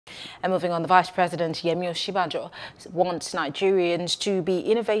And moving on, the Vice President Yemi Osinbajo wants Nigerians to be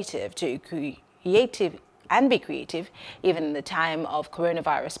innovative, to be creative, even in the time of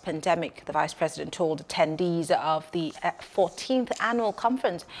coronavirus pandemic. The Vice President told attendees of the 14th annual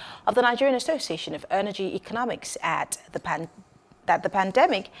conference of the Nigerian Association of Energy Economics that the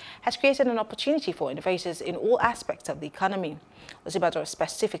pandemic has created an opportunity for innovators in all aspects of the economy. Osinbajo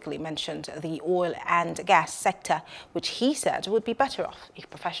specifically mentioned the oil and gas sector, which he said would be better off if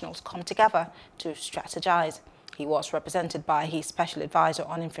professionals come together to strategize. He was represented by his special advisor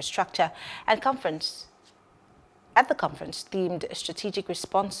on infrastructure and at the conference themed strategic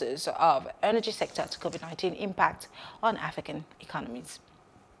responses of energy sector to COVID-19 impact on African economies.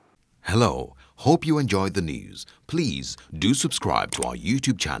 Hello, hope you enjoyed the news. Please do subscribe to our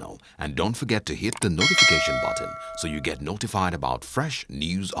YouTube channel and don't forget to hit the notification button so you get notified about fresh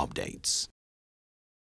news updates.